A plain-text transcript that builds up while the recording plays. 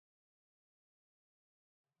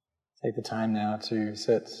take the time now to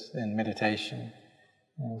sit in meditation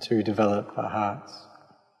and to develop our hearts.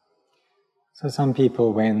 So some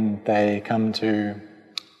people, when they come to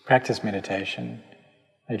practice meditation,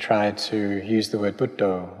 they try to use the word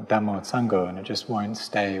Buddho, Dhammo, Sangho, and it just won't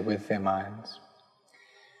stay with their minds.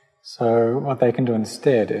 So what they can do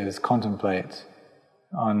instead is contemplate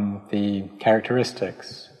on the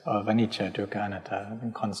characteristics of anicca, dukkha, anatta,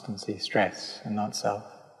 inconstancy, stress, and not self.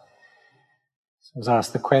 So I was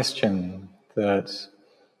asked the question that,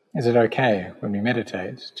 is it okay when we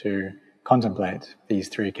meditate to contemplate these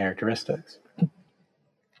three characteristics?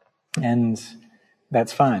 And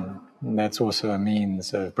that's fine. And that's also a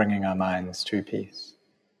means of bringing our minds to peace.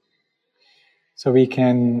 So we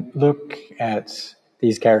can look at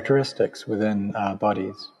these characteristics within our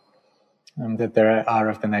bodies that there are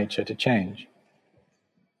of the nature to change.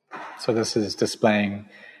 So this is displaying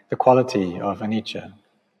the quality of anicca,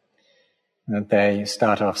 that they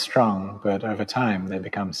start off strong, but over time they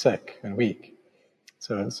become sick and weak.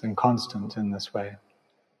 So it's inconstant in this way.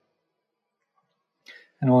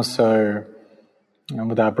 And also,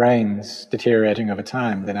 with our brains deteriorating over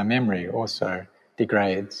time, then our memory also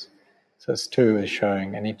degrades. So this too is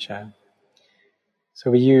showing anicca. So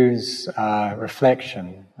we use our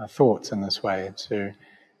reflection, our thoughts in this way to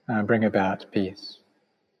bring about peace.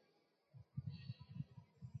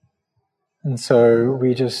 And so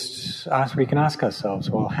we can ask ourselves,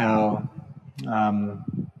 well, how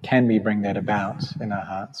can we bring that about in our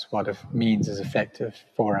hearts? What means is effective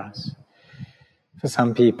for us? For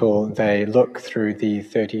some people, they look through the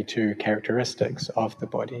 32 characteristics of the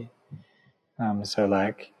body. So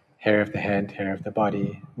like hair of the head, hair of the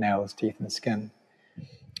body, nails, teeth, and skin.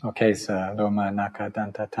 Or kesa, loma, naka,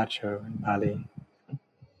 danta, tacho in Pali.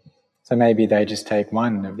 So maybe they just take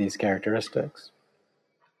one of these characteristics.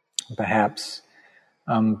 Perhaps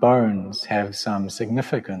bones have some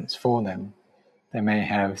significance for them. They may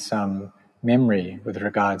have some memory with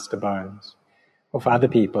regards to bones. Or for other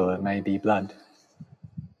people, it may be blood.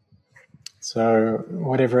 So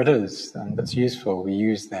whatever it is that's useful, we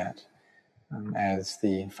use that as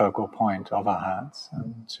the focal point of our hearts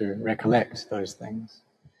to recollect those things.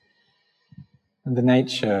 And the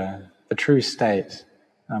nature, the true state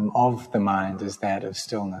of the mind is that of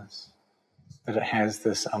stillness, that it has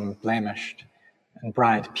this unblemished and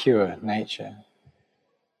bright, pure nature,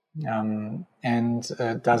 and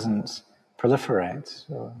it doesn't proliferate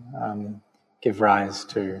or give rise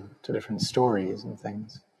to different stories and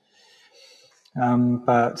things.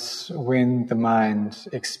 But when the mind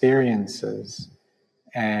experiences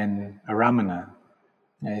an aramana,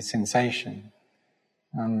 a sensation,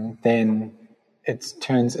 then it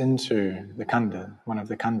turns into the khandha, one of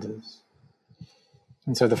the khandhas.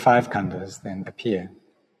 And so the 5 khandhas then appear.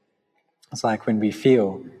 It's like when we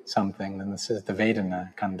feel something, then this is the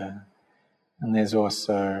Vedana khandha. And there's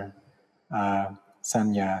also sanya,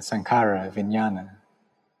 sankhara, vijnana.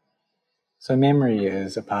 So memory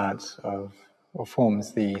is a part of, or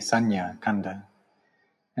forms the sanya khandha.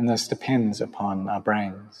 And this depends upon our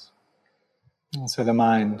brains. And so the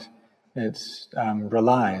mind, it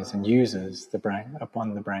relies and uses the brain,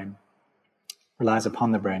 relies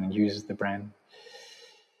upon the brain and uses the brain.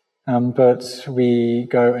 But we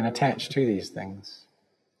go and attach to these things.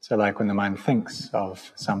 So like when the mind thinks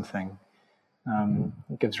of something,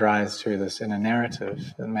 it gives rise to this inner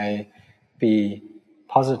narrative that may be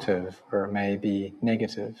positive or it may be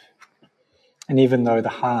negative. And even though the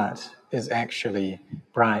heart is actually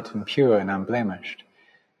bright and pure and unblemished,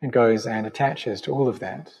 it goes and attaches to all of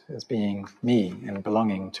that as being me and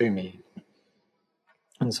belonging to me.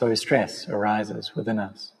 And so stress arises within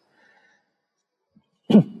us.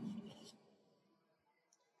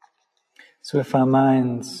 So if our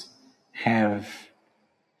minds have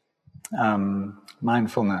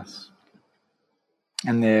mindfulness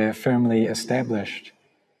and they're firmly established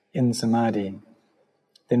in samadhi,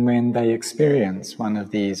 then when they experience one of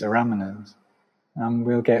these aramanas,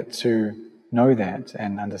 we'll get to know that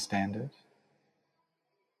and understand it.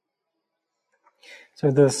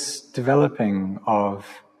 So this developing of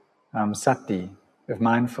sati, of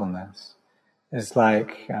mindfulness, is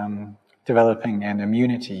like developing an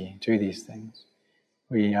immunity to these things.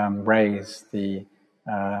 We raise the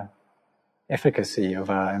efficacy of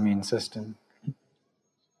our immune system.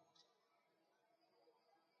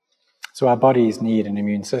 So our bodies need an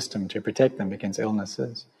immune system to protect them against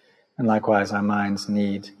illnesses. And likewise, our minds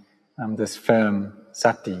need this firm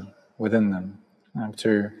sati within them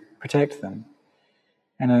to protect them.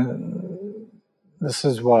 And this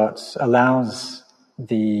is what allows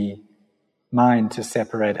the mind to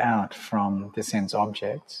separate out from the sense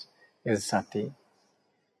objects, is sati.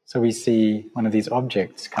 So we see one of these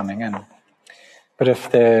objects coming in. But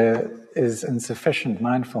if there is insufficient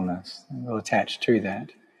mindfulness, we'll attach to that.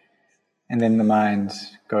 And then the mind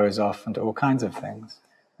goes off into all kinds of things.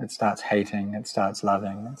 It starts hating, it starts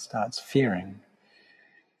loving, it starts fearing.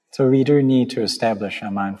 So we do need to establish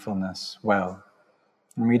our mindfulness well.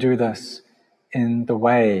 And we do this in the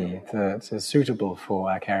way that is suitable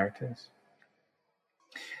for our characters.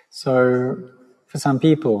 So for some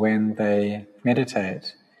people, when they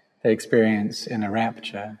meditate, they experience inner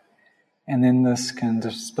rapture. And then this can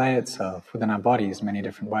display itself within our bodies many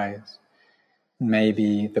different ways.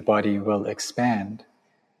 Maybe the body will expand.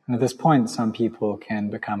 And at this point, some people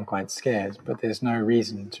can become quite scared, but there's no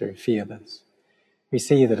reason to fear this. We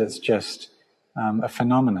see that it's just a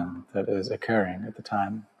phenomenon that is occurring at the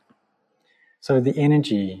time. So the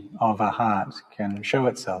energy of our heart can show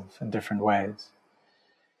itself in different ways.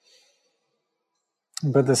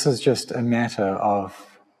 But this is just a matter of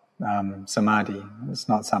samadhi. It's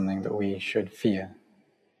not something that we should fear.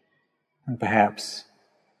 And perhaps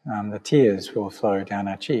the tears will flow down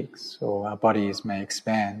our cheeks, or our bodies may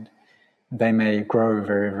expand. They may grow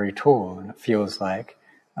very, very tall, and it feels like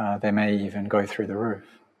they may even go through the roof.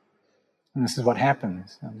 And this is what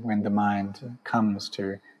happens when the mind comes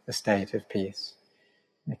to a state of peace.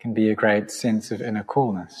 There can be a great sense of inner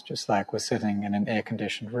coolness, just like we're sitting in an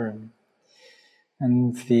air-conditioned room.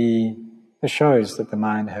 And this shows that the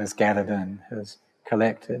mind has gathered in, has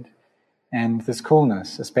collected. And this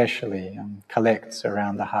coolness especially collects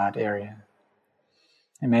around the heart area.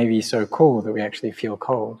 It may be so cool that we actually feel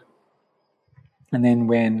cold. And then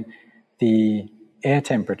when the air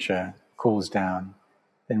temperature cools down,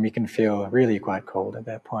 then we can feel really quite cold at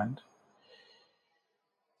that point.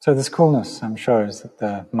 So this coolness shows that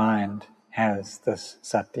the mind has this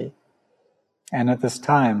sati. And at this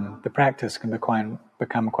time, the practice can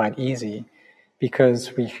become quite easy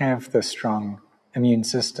because we have this strong immune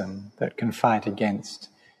system that can fight against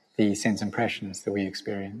the sense impressions that we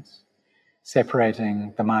experience,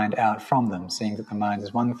 separating the mind out from them, seeing that the mind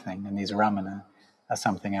is one thing and these ramana are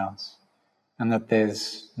something else, and that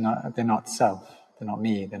they're not self, they're not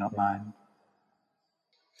me, they're not mine.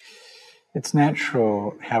 It's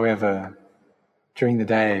natural, however, during the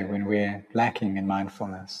day when we're lacking in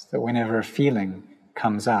mindfulness, that whenever a feeling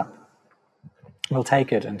comes up, we'll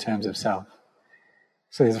take it in terms of self.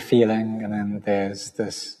 So there's a feeling, and then there's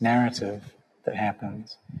this narrative that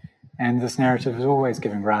happens. And this narrative is always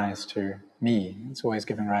giving rise to me. It's always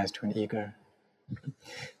giving rise to an ego.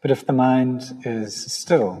 But if the mind is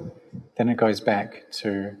still, then it goes back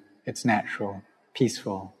to its natural,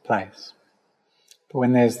 peaceful place. But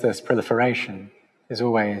when there's this proliferation, there's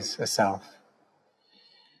always a self.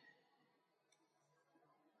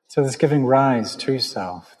 So this giving rise to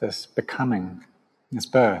self, this becoming, this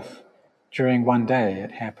birth, during one day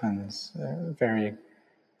it happens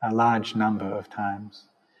a large number of times.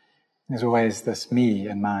 There's always this me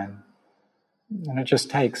and mine. And it just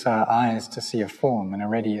takes our eyes to see a form, and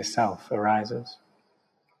already a self arises.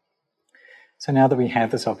 So now that we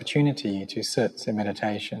have this opportunity to sit in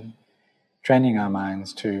meditation, training our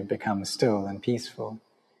minds to become still and peaceful,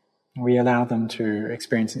 we allow them to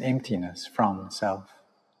experience an emptiness from self.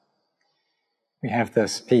 We have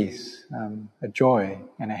this peace, a joy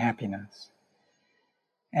and a happiness.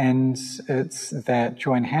 And it's that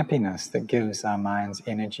joy and happiness that gives our minds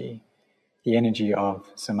energy, the energy of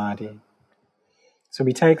samadhi. So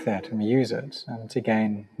we take that and we use it to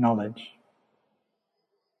gain knowledge.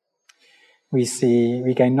 We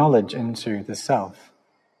gain knowledge into the self.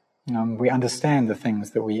 We understand the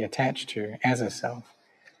things that we attach to as a self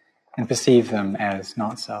and perceive them as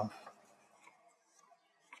not self.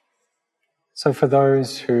 So for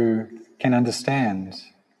those who can understand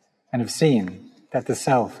and have seen that the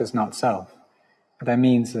self is not self, what that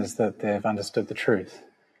means is that they've understood the truth,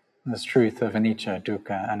 this truth of anicca,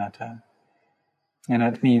 dukkha, anatta. And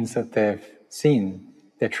it means that they've seen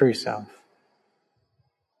their true self.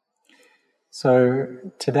 So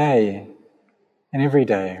today and every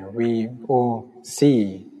day we all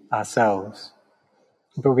see ourselves,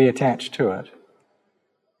 but we attach to it.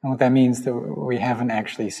 And what that means is that we haven't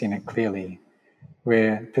actually seen it clearly.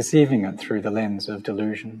 We're perceiving it through the lens of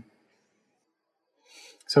delusion.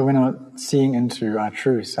 So we're not seeing into our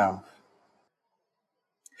true self.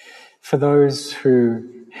 For those who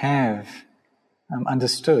have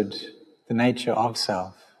understood the nature of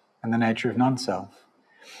self and the nature of non-self,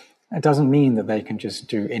 it doesn't mean that they can just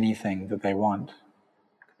do anything that they want.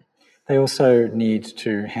 They also need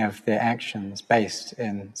to have their actions based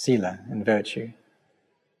in sila, in virtue.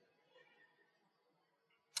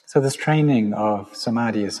 So this training of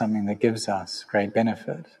samadhi is something that gives us great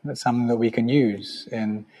benefit. It's something that we can use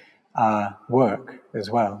in our work as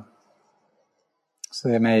well. So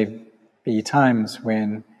there may be times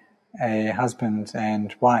when a husband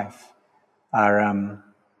and wife are,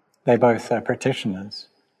 they both are practitioners.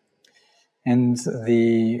 And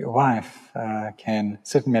the wife can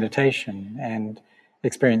sit in meditation and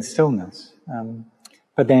experience stillness.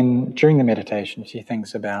 But then during the meditation, she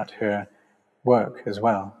thinks about her work as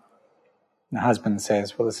well. And the husband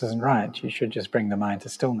says, well, this isn't right. You should just bring the mind to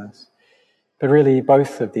stillness. But really,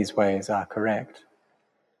 both of these ways are correct.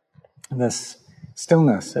 This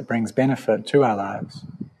stillness, it brings benefit to our lives.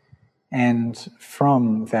 And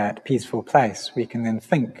from that peaceful place, we can then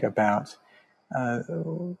think about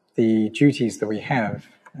the duties that we have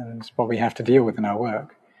and what we have to deal with in our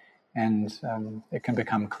work. And it can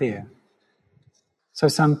become clear. So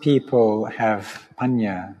some people have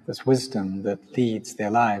panya, this wisdom that leads their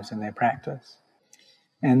lives and their practice.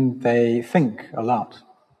 And they think a lot.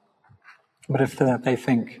 But if they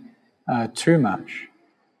think too much,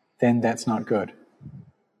 then that's not good.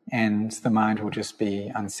 And the mind will just be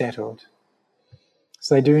unsettled.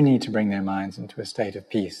 So they do need to bring their minds into a state of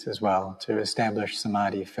peace as well, to establish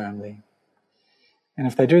samadhi firmly. And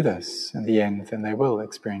if they do this, in the end, then they will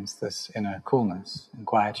experience this inner coolness and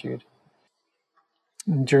quietude.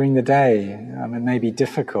 During the day, it may be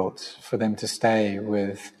difficult for them to stay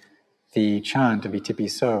with the chant of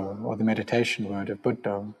Itipiso or the meditation word of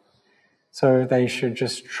Buddha. So they should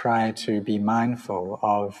just try to be mindful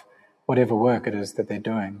of whatever work it is that they're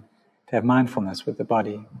doing, to have mindfulness with the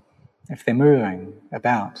body. If they're moving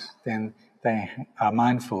about, then they are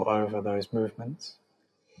mindful over those movements.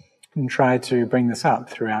 And try to bring this up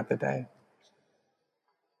throughout the day.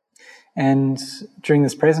 And during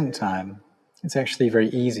this present time, it's actually very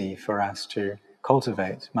easy for us to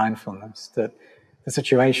cultivate mindfulness, that the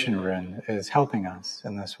situation we're in is helping us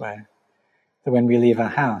in this way. That when we leave our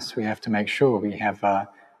house, we have to make sure we have our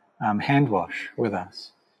hand wash with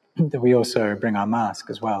us, that we also bring our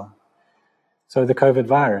mask as well. So the COVID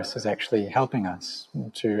virus is actually helping us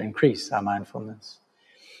to increase our mindfulness,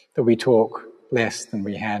 that we talk less than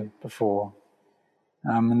we had before,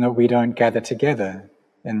 and that we don't gather together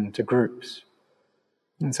into groups.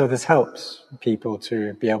 And so this helps people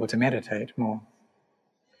to be able to meditate more.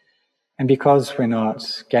 And because we're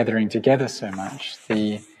not gathering together so much,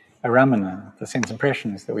 the aramana, the sense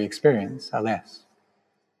impressions that we experience, are less.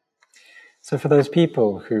 So for those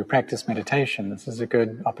people who practice meditation, this is a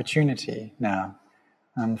good opportunity now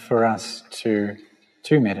for us to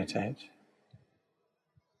meditate.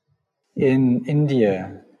 In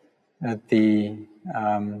India, at the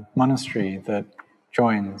monastery that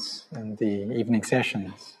joins in the evening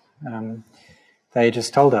sessions, they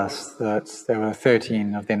just told us that there were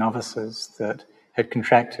 13 of their novices that had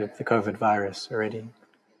contracted the COVID virus already.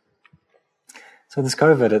 So this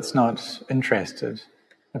COVID, it's not interested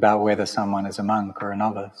about whether someone is a monk or a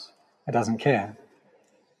novice. It doesn't care.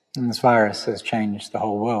 And this virus has changed the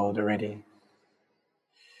whole world already.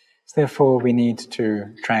 So therefore, we need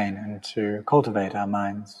to train and to cultivate our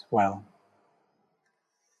minds well.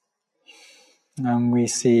 We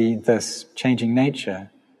see this changing nature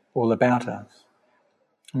all about us.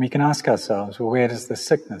 And we can ask ourselves, well, where does this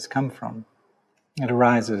sickness come from? It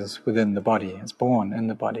arises within the body. It's born in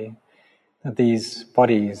the body. That these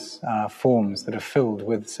bodies are forms that are filled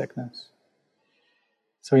with sickness.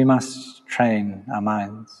 So we must train our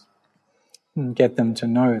minds and get them to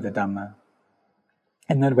know the Dhamma.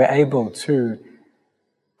 And that we're able to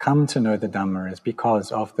come to know the Dhamma is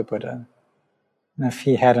because of the Buddha. And if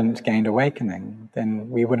he hadn't gained awakening, then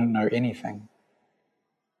we wouldn't know anything.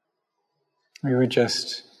 We would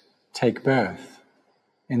just take birth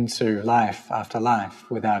into life after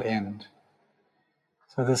life without end.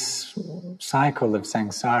 So this cycle of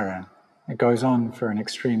samsara, it goes on for an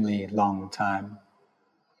extremely long time.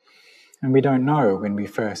 And we don't know when we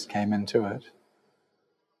first came into it.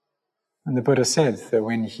 And the Buddha said that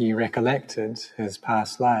when he recollected his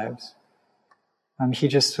past lives, he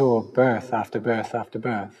just saw birth after birth after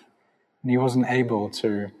birth. And he wasn't able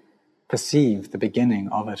to perceive the beginning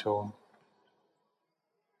of it all.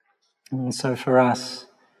 And so for us,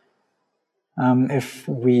 if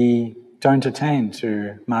we don't attain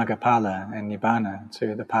to Margapala and Nibbana,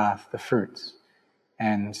 to the path, the fruits,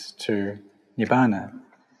 and to Nibbana,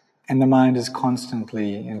 and the mind is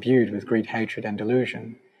constantly imbued with greed, hatred, and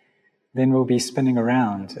delusion, then we'll be spinning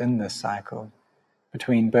around in this cycle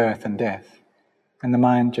between birth and death. And the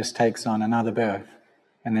mind just takes on another birth,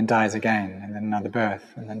 and then dies again, and then another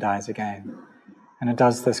birth, and then dies again. And it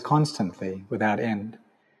does this constantly, without end,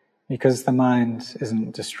 because the mind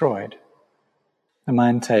isn't destroyed. The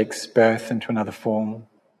mind takes birth into another form,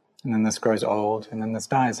 and then this grows old, and then this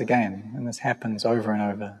dies again, and this happens over and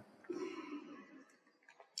over.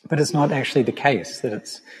 But it's not actually the case that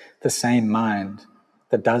it's the same mind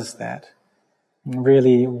that does that.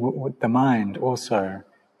 Really, the mind also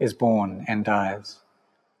is born and dies.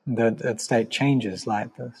 Its state changes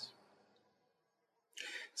like this.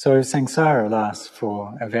 So samsara lasts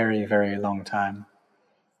for a very, very long time.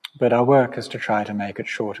 But our work is to try to make it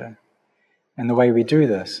shorter. And the way we do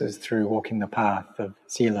this is through walking the path of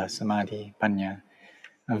sila, samadhi, panya,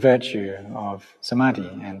 a virtue of samadhi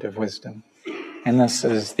and of wisdom. And this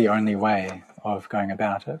is the only way of going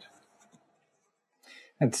about it.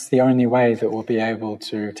 It's the only way that will be able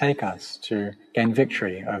to take us to gain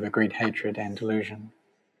victory over greed, hatred, and delusion.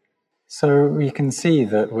 So we can see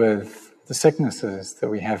that with the sicknesses that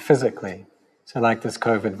we have physically, so like this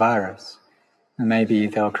COVID virus, and maybe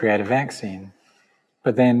they'll create a vaccine,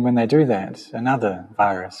 but then when they do that, another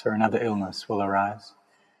virus or another illness will arise.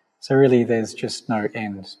 So really there's just no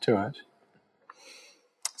end to it.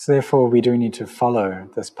 So therefore we do need to follow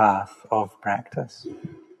this path of practice.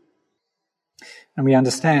 And we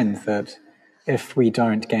understand that if we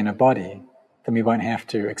don't gain a body, then we won't have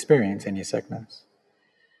to experience any sickness.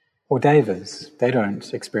 Or devas, they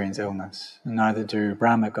don't experience illness, and neither do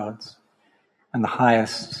Brahma gods. And the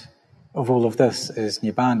highest of all of this is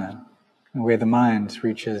Nibbana, where the mind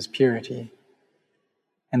reaches purity.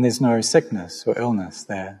 And there's no sickness or illness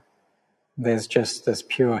there. There's just this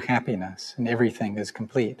pure happiness, and everything is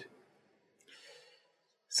complete.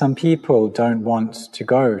 Some people don't want to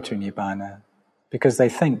go to Nibbana because they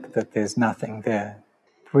think that there's nothing there.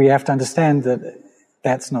 We have to understand that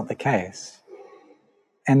that's not the case.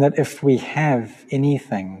 And that if we have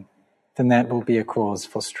anything, then that will be a cause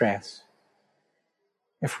for stress.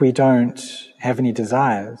 If we don't have any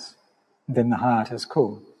desires, then the heart is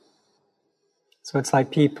cool. So it's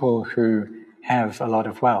like people who have a lot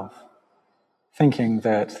of wealth, thinking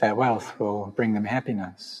that that wealth will bring them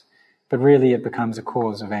happiness. But really it becomes a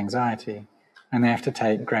cause of anxiety, and they have to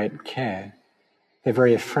take great care. They're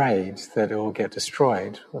very afraid that it will get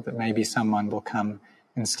destroyed, or that maybe someone will come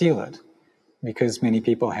and steal it, because many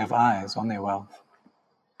people have eyes on their wealth.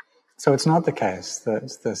 So it's not the case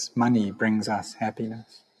that this money brings us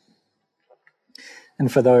happiness.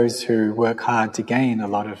 And for those who work hard to gain a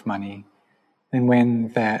lot of money, then when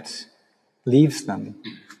that leaves them,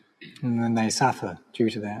 and then they suffer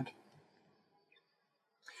due to that.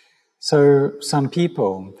 So some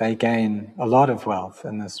people, they gain a lot of wealth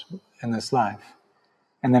in this life,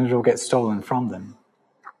 and then it will get stolen from them.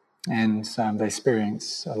 And they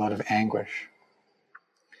experience a lot of anguish.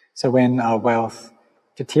 So when our wealth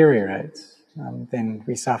deteriorates, then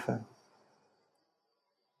we suffer.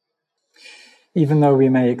 Even though we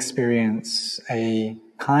may experience a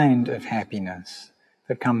kind of happiness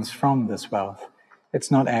that comes from this wealth,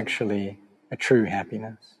 it's not actually a true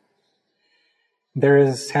happiness. There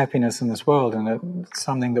is happiness in this world, and it's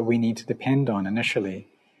something that we need to depend on initially,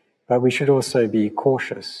 but we should also be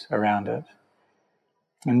cautious around it.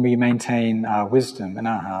 And we maintain our wisdom in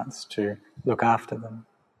our hearts to look after them.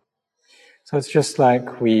 So it's just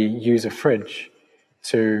like we use a fridge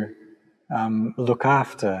to look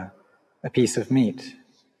after a piece of meat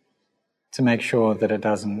to make sure that it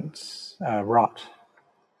doesn't rot.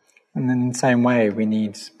 And then in the same way, we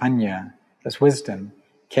need panya, as wisdom,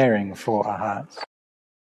 caring for our hearts.